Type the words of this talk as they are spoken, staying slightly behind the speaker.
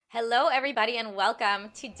Hello, everybody, and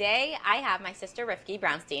welcome. Today, I have my sister, Rivkie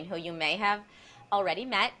Brownstein, who you may have already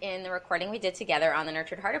met in the recording we did together on the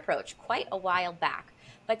Nurtured Heart Approach quite a while back.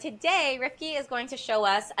 But today, Rivkie is going to show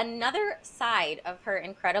us another side of her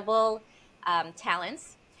incredible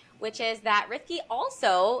talents, which is that Rivkie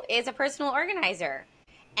also is a personal organizer.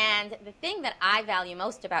 And the thing that I value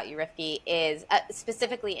most about you, Rivkie, is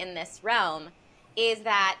specifically in this realm, is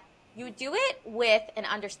that you do it with an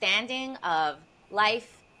understanding of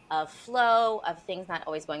life, of flow, of things not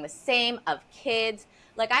always going the same, of kids.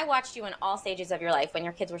 Like, I watched you in all stages of your life, when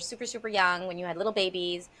your kids were super, super young, when you had little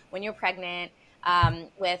babies, when you were pregnant,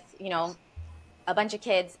 with, a bunch of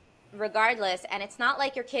kids, regardless. And it's not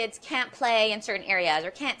like your kids can't play in certain areas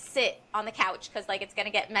or can't sit on the couch because, like, it's going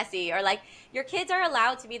to get messy, or like your kids are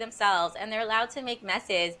allowed to be themselves and they're allowed to make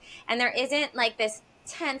messes. And there isn't like this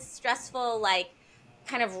tense, stressful, like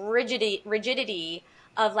kind of rigidity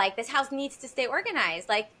of like, this house needs to stay organized.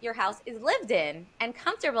 Like, your house is lived in and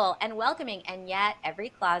comfortable and welcoming, and yet every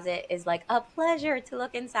closet is like a pleasure to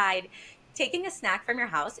look inside. Taking a snack from your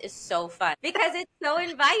house is so fun because it's so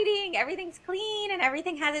inviting. Everything's clean and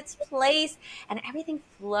everything has its place and everything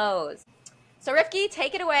flows. So Rivkie,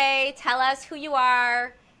 take it away. Tell us who you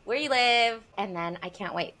are, where you live, and then I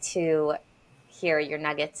can't wait to hear your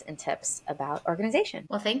nuggets and tips about organization.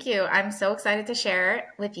 Well, thank you. I'm so excited to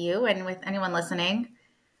share with you and with anyone listening.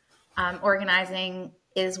 Organizing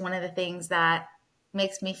is one of the things that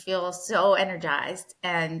makes me feel so energized.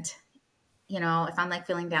 And, if I'm like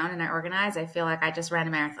feeling down and I organize, I feel like I just ran a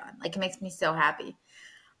marathon. Like, it makes me so happy.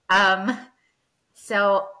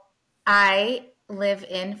 So I live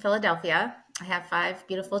in Philadelphia. I have 5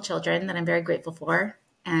 beautiful children that I'm very grateful for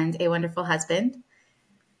and a wonderful husband.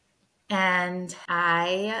 And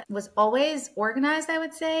I was always organized, I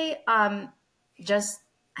would say. I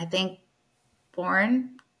think,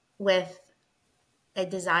 born with a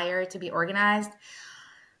desire to be organized.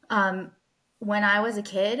 When I was a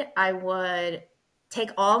kid, I would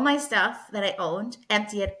take all my stuff that I owned,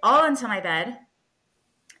 empty it all into my bed.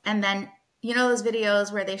 And then, those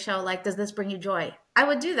videos where they show like, does this bring you joy? I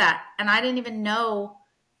would do that. And I didn't even know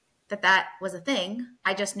that was a thing.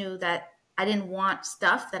 I just knew that I didn't want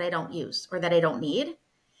stuff that I don't use or that I don't need.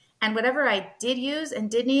 And whatever I did use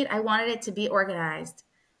and did need, I wanted it to be organized.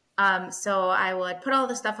 So I would put all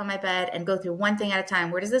the stuff on my bed and go through one thing at a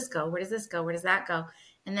time. Where does this go? Where does this go? Where does that go?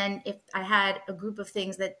 And then if I had a group of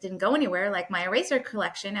things that didn't go anywhere, like my eraser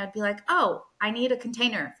collection, I would be like, oh, I need a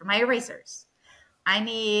container for my erasers. I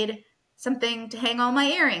need something to hang all my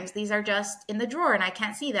earrings. These are just in the drawer and I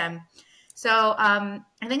can't see them. So I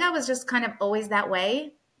think I was just kind of always that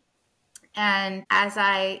way. And as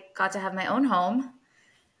I got to have my own home,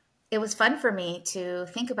 it was fun for me to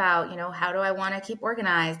think about, how do I want to keep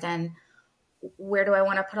organized and where do I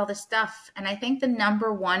want to put all this stuff? And I think the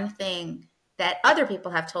number one thing that other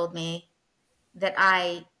people have told me that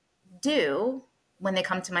I do when they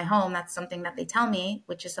come to my home, that's something that they tell me,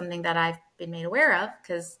 which is something that I've been made aware of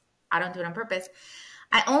because I don't do it on purpose.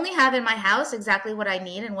 I only have in my house exactly what I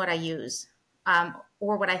need and what I use,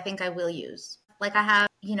 or what I think I will use. Like, I have,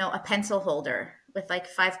 a pencil holder with like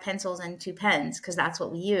 5 pencils and 2 pens because that's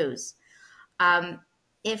what we use.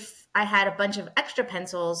 If I had a bunch of extra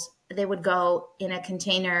pencils, they would go in a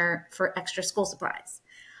container for extra school supplies.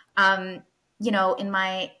 In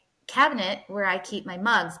my cabinet where I keep my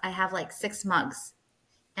mugs, I have like 6 mugs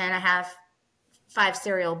and I have 5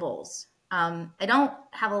 cereal bowls. I don't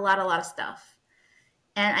have a lot of stuff.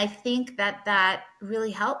 And I think that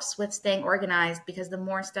really helps with staying organized because the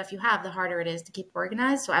more stuff you have, the harder it is to keep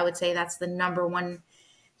organized. So I would say that's the number one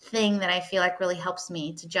thing that I feel like really helps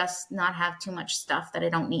me to just not have too much stuff that I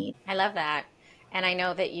don't need. I love that. And I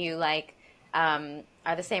know that you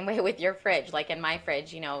are the same way with your fridge. Like, in my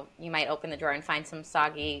fridge, you might open the drawer and find some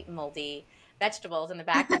soggy, moldy vegetables in the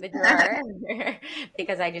back of the drawer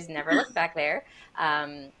because I just never look back there.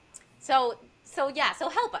 So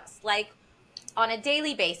help us, like, on a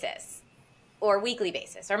daily basis or weekly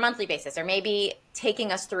basis or monthly basis, or maybe taking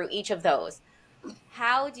us through each of those.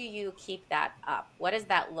 How do you keep that up? What does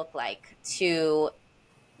that look like to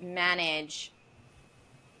manage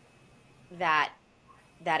that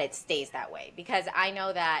it stays that way? Because I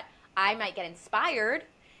know that I might get inspired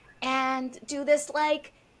and do this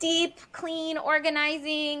like deep, clean,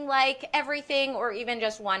 organizing, like everything, or even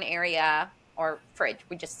just one area or fridge.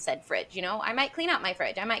 We just said fridge, I might clean out my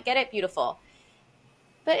fridge. I might get it beautiful.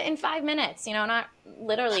 But in 5 minutes, not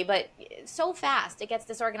literally, but so fast, it gets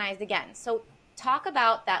disorganized again. So talk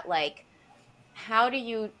about that, like, how do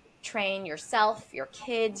you train yourself, your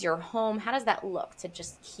kids, your home? How does that look to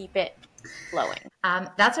just keep it flowing?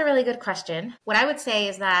 That's a really good question. What I would say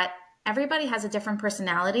is that everybody has a different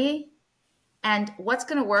personality, and what's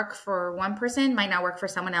going to work for one person might not work for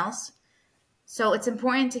someone else. So it's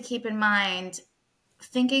important to keep in mind,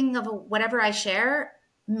 thinking of whatever I share,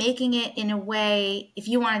 making it in a way, if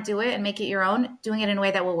you want to do it and make it your own, doing it in a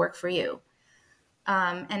way that will work for you.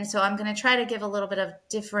 And so I'm going to try to give a little bit of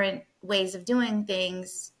different ways of doing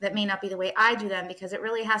things that may not be the way I do them, because it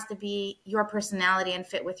really has to be your personality and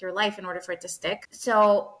fit with your life in order for it to stick.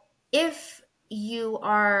 So if you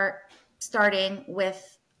are starting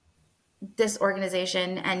with this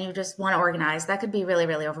organization and you just want to organize, that could be really,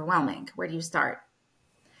 really overwhelming. Where do you start?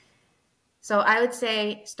 So I would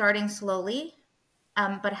say starting slowly,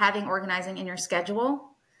 but having organizing in your schedule.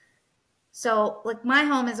 So like my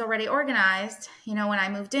home is already organized. When I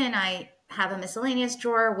moved in, I have a miscellaneous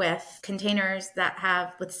drawer with containers that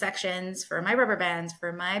have with sections for my rubber bands,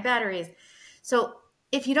 for my batteries. So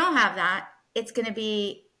if you don't have that, it's going to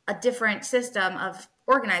be a different system of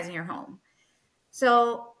organizing your home.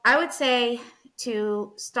 So I would say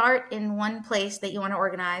to start in one place that you want to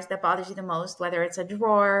organize that bothers you the most, whether it's a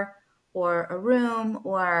drawer or a room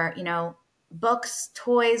or, books,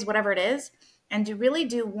 toys, whatever it is, and to really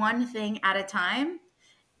do one thing at a time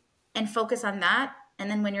and focus on that.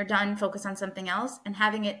 And then when you're done, focus on something else and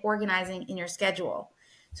having it organizing in your schedule.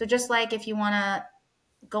 So just like if you want to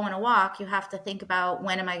go on a walk, you have to think about,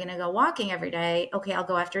 when am I going to go walking every day? Okay, I'll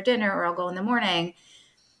go after dinner or I'll go in the morning.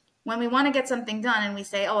 When we want to get something done and we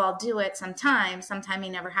say, oh, I'll do it sometime may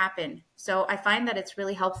never happen. So I find that it's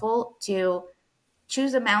really helpful to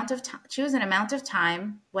choose an amount of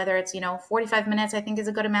time, whether it's, 45 minutes, I think is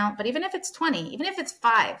a good amount, but even if it's 20, even if it's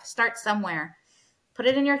 5, start somewhere, put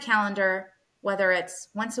it in your calendar, whether it's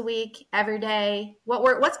once a week, every day,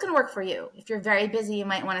 what's going to work for you. If you're very busy, you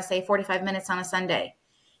might want to say 45 minutes on a Sunday.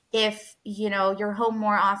 If, you're home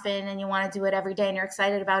more often and you want to do it every day and you're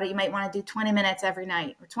excited about it, you might want to do 20 minutes every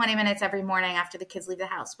night or 20 minutes every morning after the kids leave the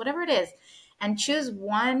house, whatever it is, and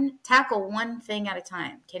tackle one thing at a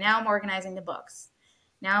time. Okay, now I'm organizing the books.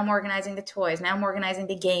 Now I'm organizing the toys. Now I'm organizing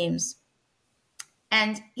the games.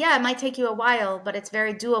 And yeah, it might take you a while, but it's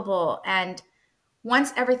very doable. And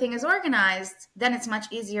once everything is organized, then it's much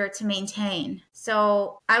easier to maintain.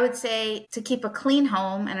 So I would say to keep a clean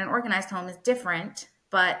home and an organized home is different,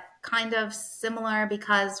 but kind of similar,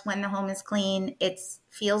 because when the home is clean, it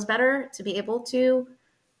feels better to be able to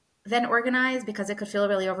then organize, because it could feel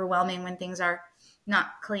really overwhelming when things are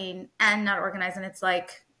not clean and not organized. And it's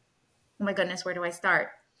like, oh my goodness, where do I start?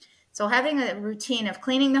 So having a routine of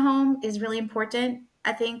cleaning the home is really important,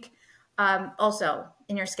 I think, also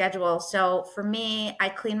in your schedule. So for me, I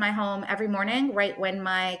clean my home every morning right when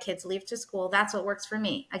my kids leave to school. That's what works for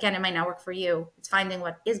me. Again, it might not work for you. It's finding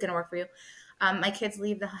what is going to work for you. My kids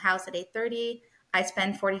leave the house at 8:30. I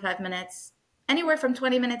spend 45 minutes, anywhere from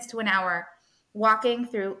 20 minutes to an hour, walking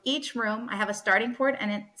through each room. I have a starting point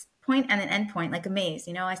and an end point, like a maze.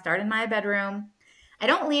 I start in my bedroom. I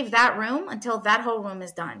don't leave that room until that whole room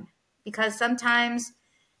is done, because sometimes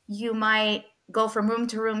you might go from room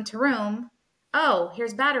to room to room. Oh,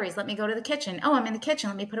 here's batteries. Let me go to the kitchen. Oh, I'm in the kitchen.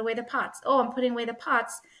 Let me put away the pots. Oh, I'm putting away the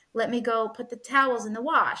pots. Let me go put the towels in the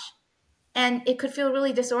wash. And it could feel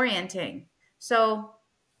really disorienting. So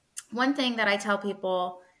one thing that I tell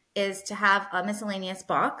people is to have a miscellaneous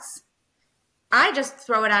box. I just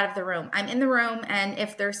throw it out of the room. I'm in the room, and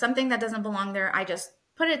if there's something that doesn't belong there, I just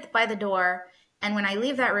put it by the door. And when I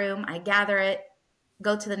leave that room, I gather it,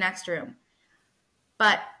 go to the next room.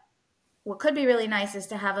 But what could be really nice is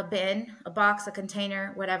to have a bin, a box, a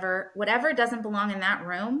container, whatever doesn't belong in that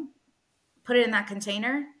room, put it in that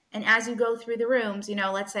container. And as you go through the rooms,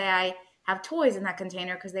 let's say I have toys in that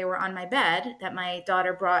container because they were on my bed that my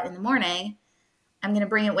daughter brought in the morning. I'm going to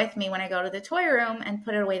bring it with me when I go to the toy room and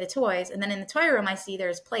put away the toys. And then in the toy room, I see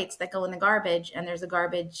there's plates that go in the garbage, and there's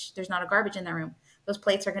not a garbage in that room. Those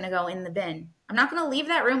plates are going to go in the bin. I'm not going to leave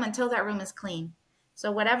that room until that room is clean.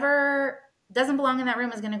 So whatever doesn't belong in that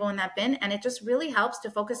room is going to go in that bin. And it just really helps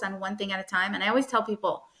to focus on one thing at a time. And I always tell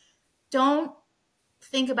people, don't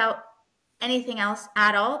think about anything else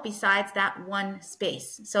at all besides that one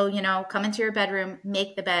space. So, come into your bedroom,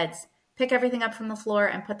 make the beds, pick everything up from the floor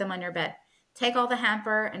and put them on your bed. Take all the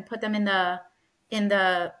hamper and put them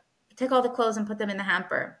take all the clothes and put them in the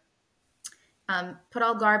hamper. Put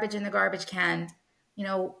all garbage in the garbage can,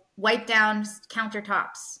 wipe down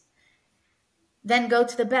countertops. Then go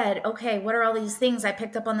to the bed. Okay, what are all these things I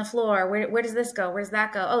picked up on the floor? Where does this go? Where does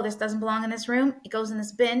that go? Oh, this doesn't belong in this room. It goes in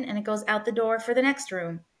this bin and it goes out the door for the next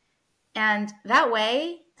room. And that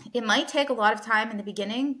way, it might take a lot of time in the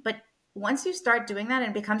beginning, but once you start doing that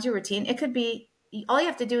and it becomes your routine, it could be, all you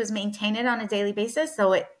have to do is maintain it on a daily basis.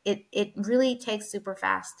 So it really takes super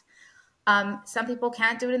fast. Some people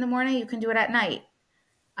can't do it in the morning. You can do it at night.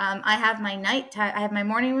 I have my nighttime. I have my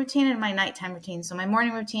morning routine and my nighttime routine. So my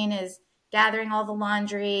morning routine is gathering all the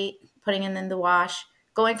laundry, putting it in the wash,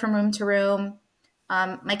 going from room to room.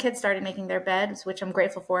 My kids started making their beds, which I'm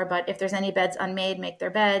grateful for. But if there's any beds unmade, make their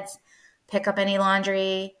beds, pick up any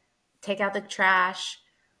laundry, take out the trash.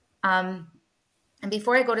 And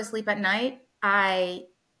before I go to sleep at night, I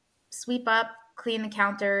sweep up, clean the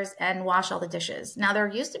counters, and wash all the dishes. Now, there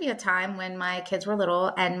used to be a time when my kids were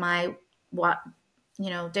little and my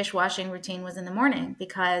dishwashing routine was in the morning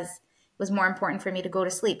because it was more important for me to go to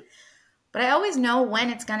sleep. But I always know when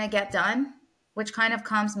it's going to get done, which kind of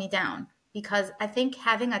calms me down because I think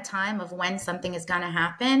having a time of when something is going to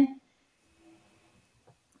happen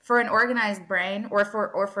for an organized brain or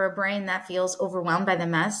for a brain that feels overwhelmed by the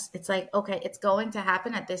mess, it's like, okay, it's going to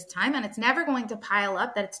happen at this time and it's never going to pile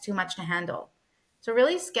up that it's too much to handle. So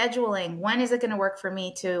really scheduling, when is it going to work for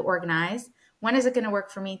me to organize? When is it going to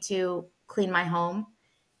work for me to clean my home?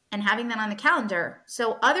 And having that on the calendar.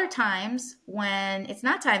 So other times when it's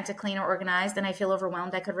not time to clean or organize and I feel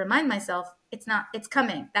overwhelmed, I could remind myself, it's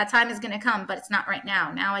coming. That time is going to come, but it's not right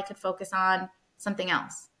now. Now I could focus on something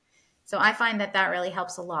else. So I find that really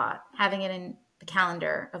helps a lot, having it in the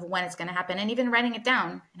calendar of when it's going to happen and even writing it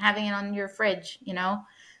down and having it on your fridge,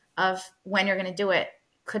 of when you're going to do it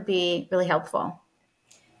could be really helpful.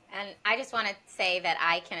 And I just want to say that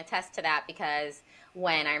I can attest to that because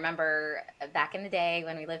when I remember back in the day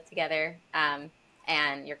when we lived together,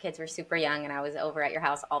 and your kids were super young and I was over at your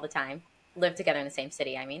house all the time, lived together in the same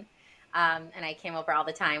city, I mean, and I came over all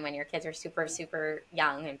the time when your kids were super, super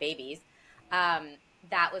young and babies.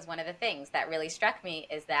 That was one of the things that really struck me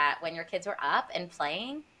is that when your kids were up and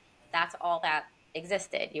playing, that's all that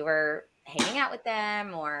existed. You were hanging out with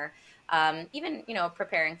them or even,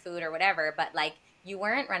 preparing food or whatever, but like you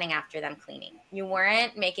weren't running after them cleaning. You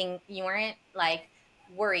weren't like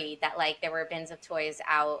worried that like there were bins of toys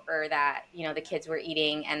out or that, the kids were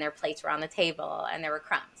eating and their plates were on the table and there were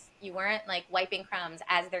crumbs. You weren't like wiping crumbs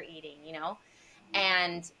as they're eating.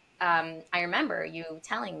 And I remember you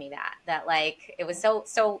telling me that like it was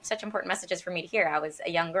such important messages for me to hear. I was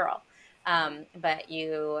a young girl. But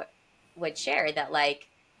you would share that like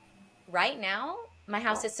right now my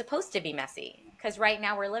house is supposed to be messy because right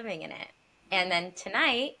now we're living in it. And then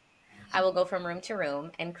tonight I will go from room to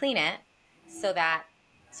room and clean it so that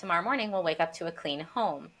tomorrow morning we'll wake up to a clean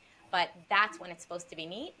home. But that's when it's supposed to be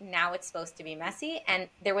neat. Now it's supposed to be messy. And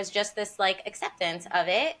there was just this like acceptance of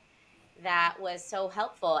it that was so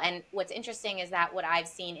helpful. And what's interesting is that what I've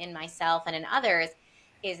seen in myself and in others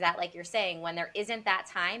is that, like you're saying, when there isn't that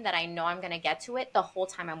time that I know I'm going to get to it, the whole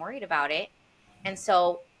time I'm worried about it. And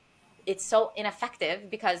so it's so ineffective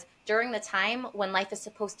because during the time when life is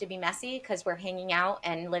supposed to be messy because we're hanging out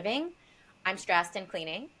and living, I'm stressed and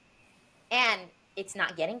cleaning. And it's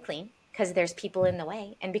not getting clean because there's people in the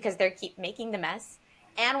way and because they keep making the mess.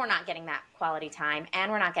 And we're not getting that quality time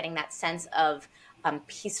and we're not getting that sense of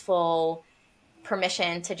peaceful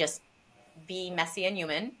permission to just be messy and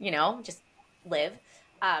human, just live.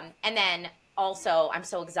 And then also, I'm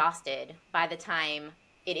so exhausted by the time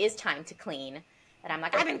it is time to clean that I'm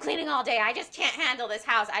like, I've been cleaning all day. I just can't handle this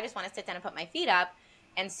house. I just want to sit down and put my feet up.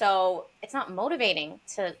 And so it's not motivating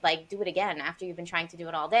to like do it again after you've been trying to do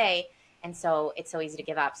it all day. And so it's so easy to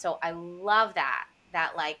give up. So I love that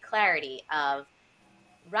like clarity of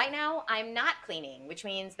right now I'm not cleaning, which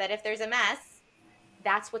means that if there's a mess,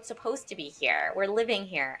 that's what's supposed to be here. We're living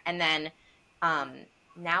here. And then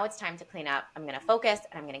now it's time to clean up. I'm going to focus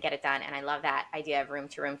and I'm going to get it done. And I love that idea of room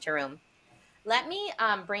to room to room. Let me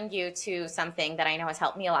bring you to something that I know has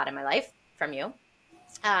helped me a lot in my life from you.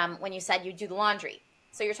 When you said you do the laundry.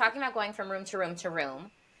 So you're talking about going from room to room to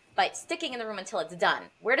room, but sticking in the room until it's done.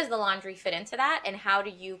 Where does the laundry fit into that? And how do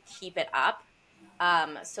you keep it up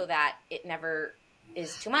so that it never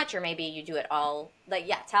is too much, or maybe you do it all like,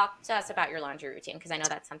 talk to us about your laundry routine. Cause I know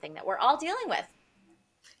that's something that we're all dealing with.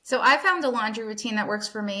 So I found a laundry routine that works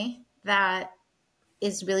for me that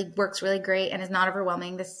works really great and is not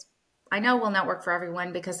overwhelming. This I know will not work for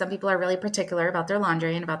everyone because some people are really particular about their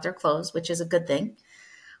laundry and about their clothes, which is a good thing.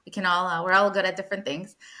 We're all good at different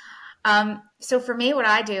things. So for me, what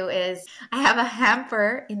I do is I have a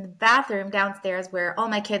hamper in the bathroom downstairs where all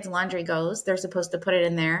my kids' laundry goes. They're supposed to put it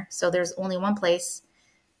in there. So there's only one place.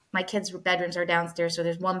 My kids' bedrooms are downstairs. So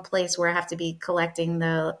there's one place where I have to be collecting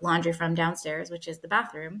the laundry from downstairs, which is the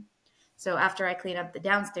bathroom. So after I clean up the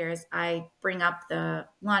downstairs, I bring up the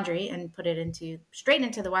laundry and put it straight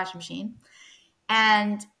into the washing machine.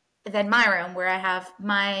 And then my room where I have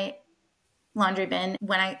my laundry bin,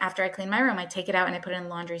 after I clean my room, I take it out and I put it in the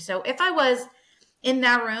laundry. So if I was in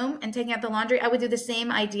that room and taking out the laundry, I would do the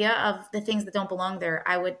same idea of the things that don't belong there.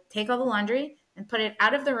 I would take all the laundry and put it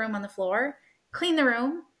out of the room on the floor, clean the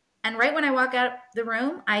room, and right when I walk out the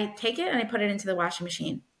room, I take it and I put it into the washing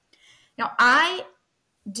machine. Now, I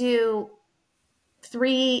do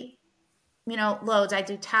three, loads. I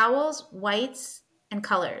do towels, whites, and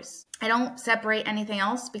colors. I don't separate anything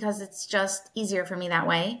else because it's just easier for me that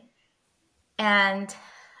way. And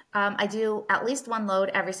I do at least one load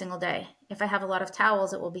every single day. If I have a lot of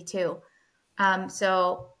towels, it will be two.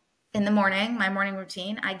 So in the morning, my morning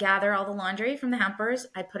routine, I gather all the laundry from the hampers.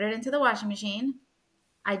 I put it into the washing machine.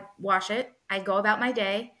 I wash it. I go about my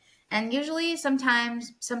day. And usually sometime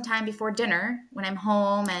before dinner when I'm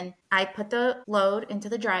home, and I put the load into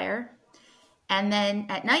the dryer. And then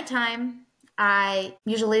at nighttime,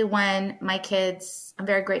 when my kids, I'm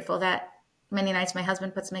very grateful that many nights my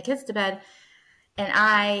husband puts my kids to bed, and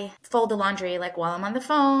I fold the laundry like while I'm on the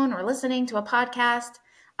phone or listening to a podcast.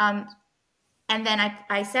 And then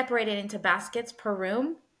I separate it into baskets per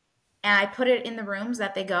room, and I put it in the rooms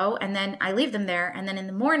that they go, and then I leave them there. And then in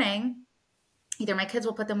the morning, either my kids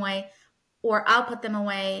will put them away or I'll put them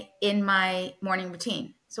away in my morning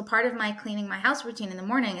routine. So part of my cleaning my house routine in the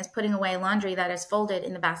morning is putting away laundry that is folded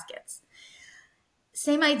in the baskets.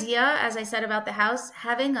 Same idea as I said about the house,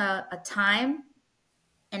 having a time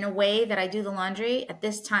and a way that I do the laundry at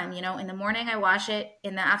this time. In the morning I wash it.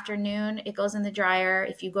 In the afternoon, it goes in the dryer.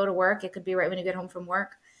 If you go to work, it could be right when you get home from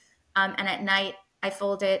work. And at night, I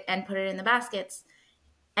fold it and put it in the baskets.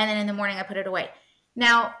 And then in the morning, I put it away.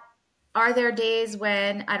 Now, are there days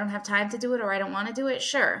when I don't have time to do it or I don't want to do it?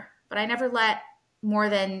 Sure. But I never let more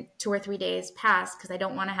than 2 or 3 days pass because I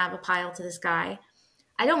don't want to have a pile to the sky.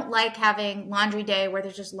 I don't like having laundry day where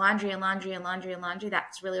there's just laundry and laundry and laundry and laundry.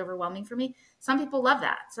 That's really overwhelming for me. Some people love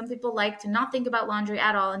that. Some people like to not think about laundry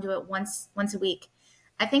at all and do it once a week.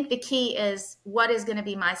 I think the key is what is going to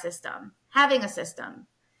be my system, having a system,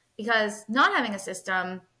 because not having a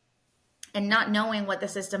system and not knowing what the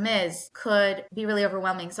system is could be really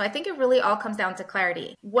overwhelming. So I think it really all comes down to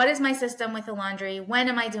clarity. What is my system with the laundry? When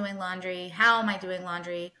am I doing laundry? How am I doing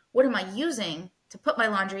laundry? What am I using to put my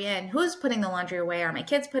laundry in? Who's putting the laundry away? Are my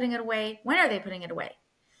kids putting it away? When are they putting it away?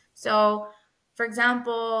 So, for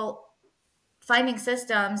example, finding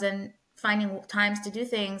systems and finding times to do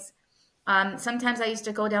things. Sometimes I used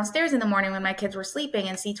to go downstairs in the morning when my kids were sleeping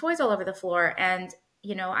and see toys all over the floor. And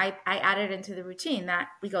I added into the routine that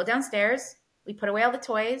we go downstairs, we put away all the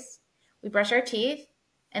toys, we brush our teeth,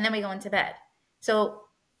 and then we go into bed. So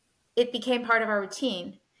it became part of our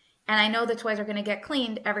routine. And I know the toys are going to get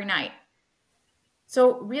cleaned every night.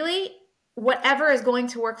 So really, whatever is going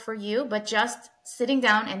to work for you, but just sitting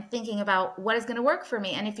down and thinking about what is going to work for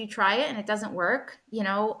me. And if you try it and it doesn't work,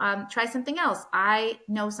 try something else. I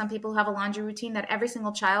know some people who have a laundry routine that every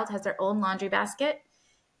single child has their own laundry basket.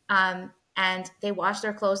 And they wash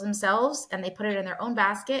their clothes themselves and they put it in their own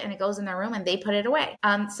basket and it goes in their room and they put it away.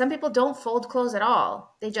 Some people don't fold clothes at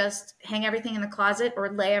all. They just hang everything in the closet or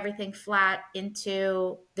lay everything flat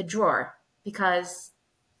into the drawer because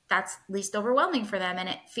that's least overwhelming for them and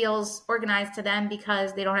it feels organized to them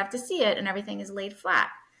because they don't have to see it and everything is laid flat.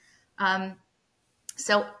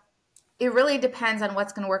 So it really depends on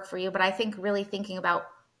what's going to work for you. But I think really thinking about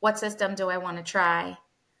what system do I want to try?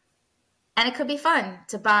 And it could be fun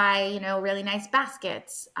to buy, really nice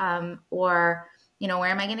baskets or, where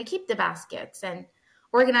am I going to keep the baskets and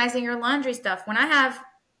organizing your laundry stuff. When I have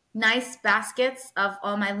nice baskets of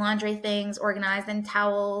all my laundry things organized and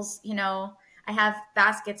towels, I have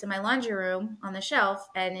baskets in my laundry room on the shelf.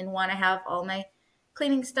 And in one, I have all my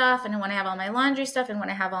cleaning stuff. And in one, I have all my laundry stuff. And when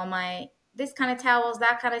I have all my this kind of towels,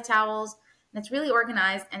 that kind of towels. And it's really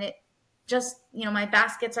organized. And it just, my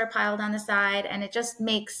baskets are piled on the side. And it just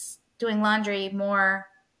makes doing laundry more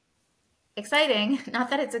exciting. Not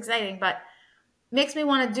that it's exciting, but makes me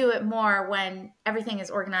want to do it more when everything is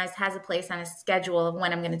organized, has a place on a schedule of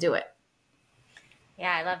when I'm going to do it.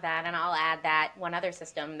 Yeah, I love that. And I'll add that one other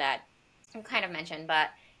system that you kind of mentioned, but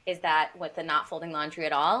is that with the not folding laundry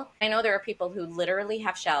at all. I know there are people who literally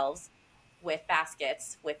have shelves with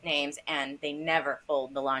baskets with names and they never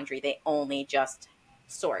fold the laundry. They only just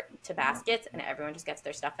sort to baskets and everyone just gets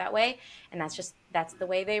their stuff that way. And that's the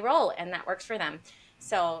way they roll and that works for them.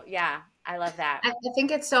 So yeah, I love that. I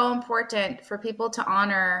think it's so important for people to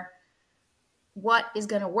honor what is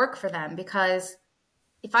going to work for them, because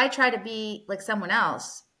if I try to be like someone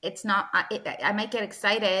else, I might get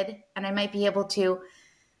excited and I might be able to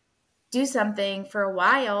do something for a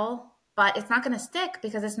while, but it's not going to stick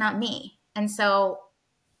because it's not me. And so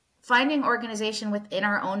finding organization within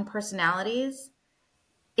our own personalities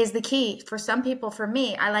is the key. For some people, for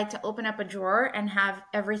me, I like to open up a drawer and have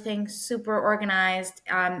everything super organized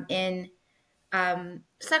in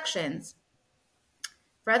sections.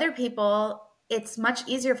 For other people, it's much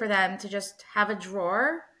easier for them to just have a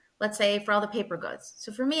drawer, let's say for all the paper goods.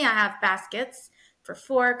 So for me, I have baskets for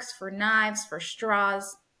forks, for knives, for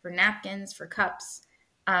straws, for napkins, for cups.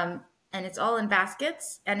 And it's all in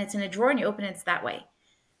baskets and it's in a drawer and you open it, it's that way.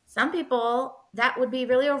 Some people, that would be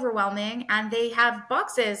really overwhelming, and they have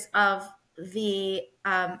boxes of the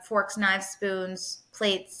forks, knives, spoons,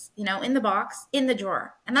 plates, in the box, in the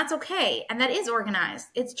drawer. And that's okay. And that is organized.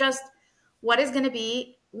 It's just what is going to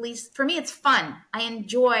be, at least for me, it's fun. I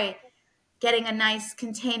enjoy getting a nice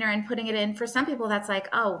container and putting it in. For some people, that's like,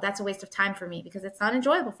 oh, that's a waste of time for me because it's not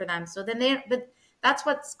enjoyable for them. So then but that's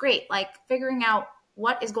what's great, like figuring out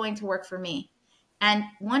what is going to work for me. And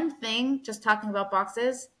one thing, just talking about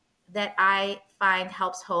boxes, that I find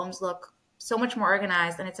helps homes look so much more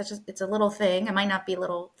organized, and it's a little thing. It might not be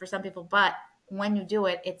little for some people, but when you do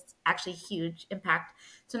it, it's actually huge impact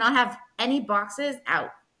to not have any boxes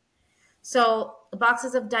out. So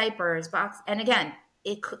boxes of diapers, and again,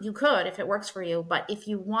 you could if it works for you, but if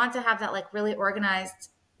you want to have that like really organized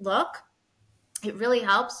look, it really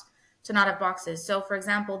helps to not have boxes. So for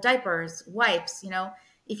example, diapers, wipes,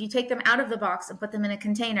 if you take them out of the box and put them in a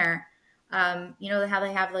container, how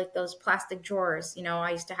they have like those plastic drawers.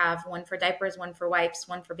 I used to have one for diapers, one for wipes,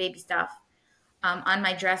 one for baby stuff. On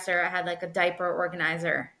my dresser, I had like a diaper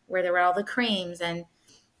organizer where there were all the creams and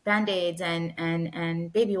Band-Aids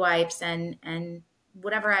and baby wipes and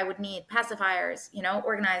whatever I would need, pacifiers,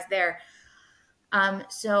 organized there.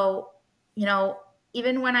 So,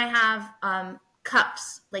 even when I have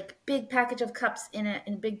cups, like big package of cups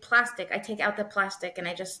in big plastic, I take out the plastic and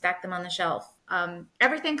I just stack them on the shelf.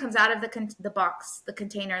 Everything comes out of the box, the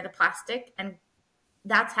container, the plastic, and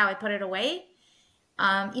that's how I put it away.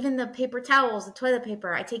 Even the paper towels, the toilet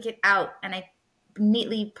paper, I take it out and I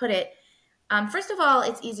neatly put it. First of all,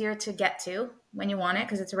 it's easier to get to when you want it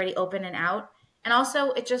because it's already open and out. And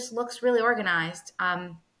also, it just looks really organized.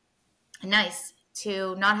 Nice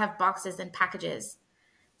to not have boxes and packages.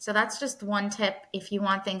 So that's just one tip if you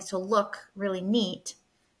want things to look really neat,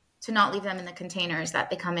 to not leave them in the containers that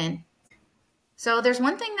they come in. So there's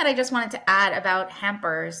one thing that I just wanted to add about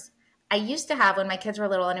hampers. I used to have when my kids were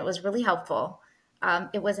little, and it was really helpful.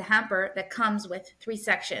 It was a hamper that comes with 3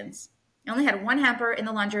 sections. I only had one hamper in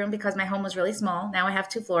the laundry room because my home was really small. Now I have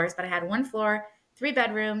 2 floors, but I had 1 floor, 3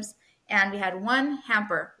 bedrooms, and we had one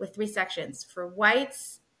hamper with 3 sections for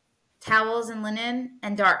whites, towels and linen,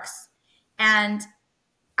 and darks. And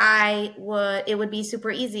it would be super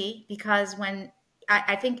easy because when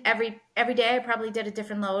I think every day I probably did a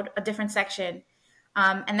different load, a different section.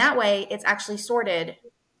 And that way it's actually sorted.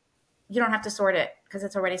 You don't have to sort it because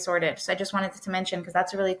it's already sorted. So I just wanted to mention because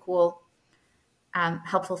that's a really cool,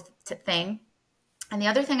 helpful thing. And the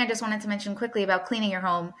other thing I just wanted to mention quickly about cleaning your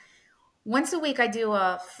home. Once a week I do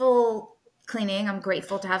a full cleaning. I'm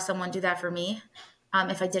grateful to have someone do that for me.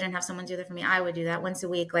 If I didn't have someone do that for me, I would do that once a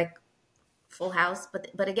week, like full house.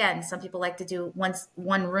 But again, some people like to do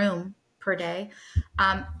one room per day.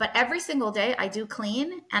 But every single day I do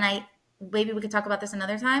clean, and maybe we could talk about this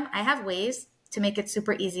another time. I have ways to make it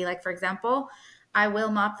super easy. Like for example, I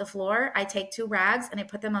will mop the floor. I take 2 rags and I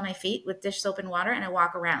put them on my feet with dish soap and water, and I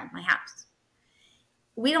walk around my house.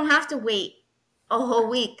 We don't have to wait a whole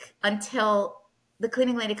week until the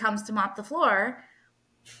cleaning lady comes to mop the floor.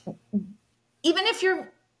 Even if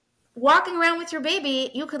you're walking around with your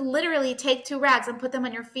baby, you could literally take 2 rags and put them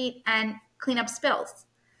on your feet and clean up spills.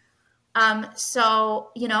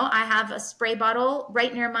 So, I have a spray bottle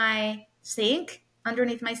right near my sink,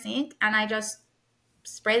 underneath my sink, and I just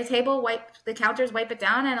spray the table, wipe the counters, wipe it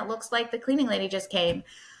down, and it looks like the cleaning lady just came.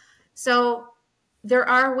 So there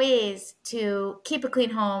are ways to keep a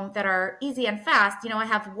clean home that are easy and fast. I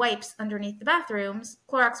have wipes underneath the bathrooms,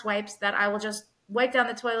 Clorox wipes that I will just wipe down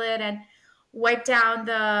the toilet and wipe down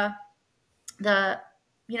the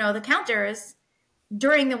counters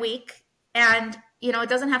during the week. And, it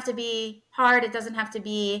doesn't have to be hard. It doesn't have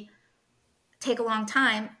to take a long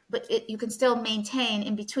time, but you can still maintain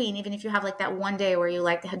in between, even if you have like that one day where you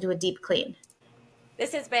like to do a deep clean.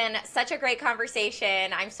 This has been such a great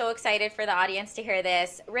conversation. I'm so excited for the audience to hear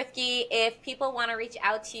this. Rivkie, if people want to reach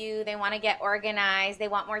out to you, they want to get organized, they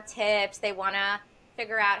want more tips, they want to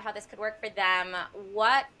figure out how this could work for them,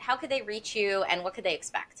 how could they reach you and what could they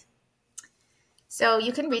expect? So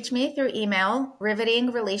you can reach me through email,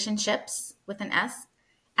 RivetingRelationships with an S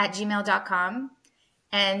 @gmail.com.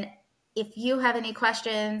 And if you have any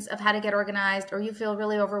questions of how to get organized, or you feel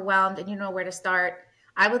really overwhelmed and you know where to start,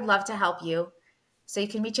 I would love to help you. So you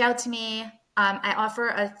can reach out to me. I offer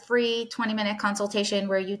a free 20-minute consultation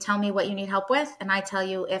where you tell me what you need help with, and I tell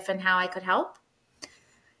you if and how I could help.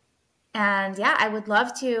 And yeah, I would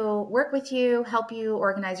love to work with you, help you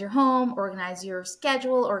organize your home, organize your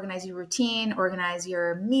schedule, organize your routine, organize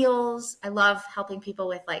your meals. I love helping people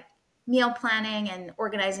with like meal planning and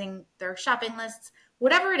organizing their shopping lists.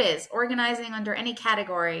 Whatever it is, organizing under any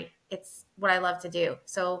category, it's what I love to do.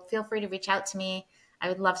 So feel free to reach out to me. I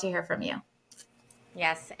would love to hear from you.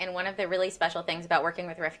 Yes, and one of the really special things about working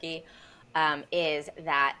with Rivkie is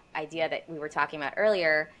that idea that we were talking about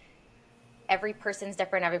earlier. Every person's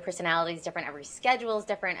different, every personality is different, every schedule is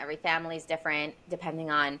different, every family is different, depending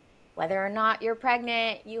on whether or not you're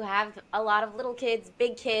pregnant, you have a lot of little kids,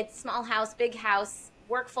 small house, big house,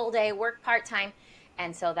 work full day, work part time.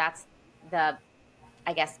 And so that's the,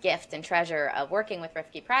 I guess, gift and treasure of working with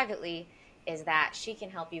Rivkie privately, is that she can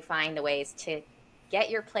help you find the ways to get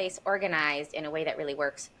your place organized in a way that really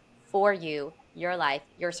works for you, your life,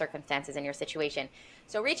 your circumstances, and your situation.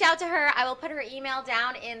 So reach out to her. I will put her email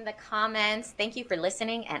down in the comments. Thank you for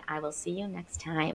listening, and I will see you next time.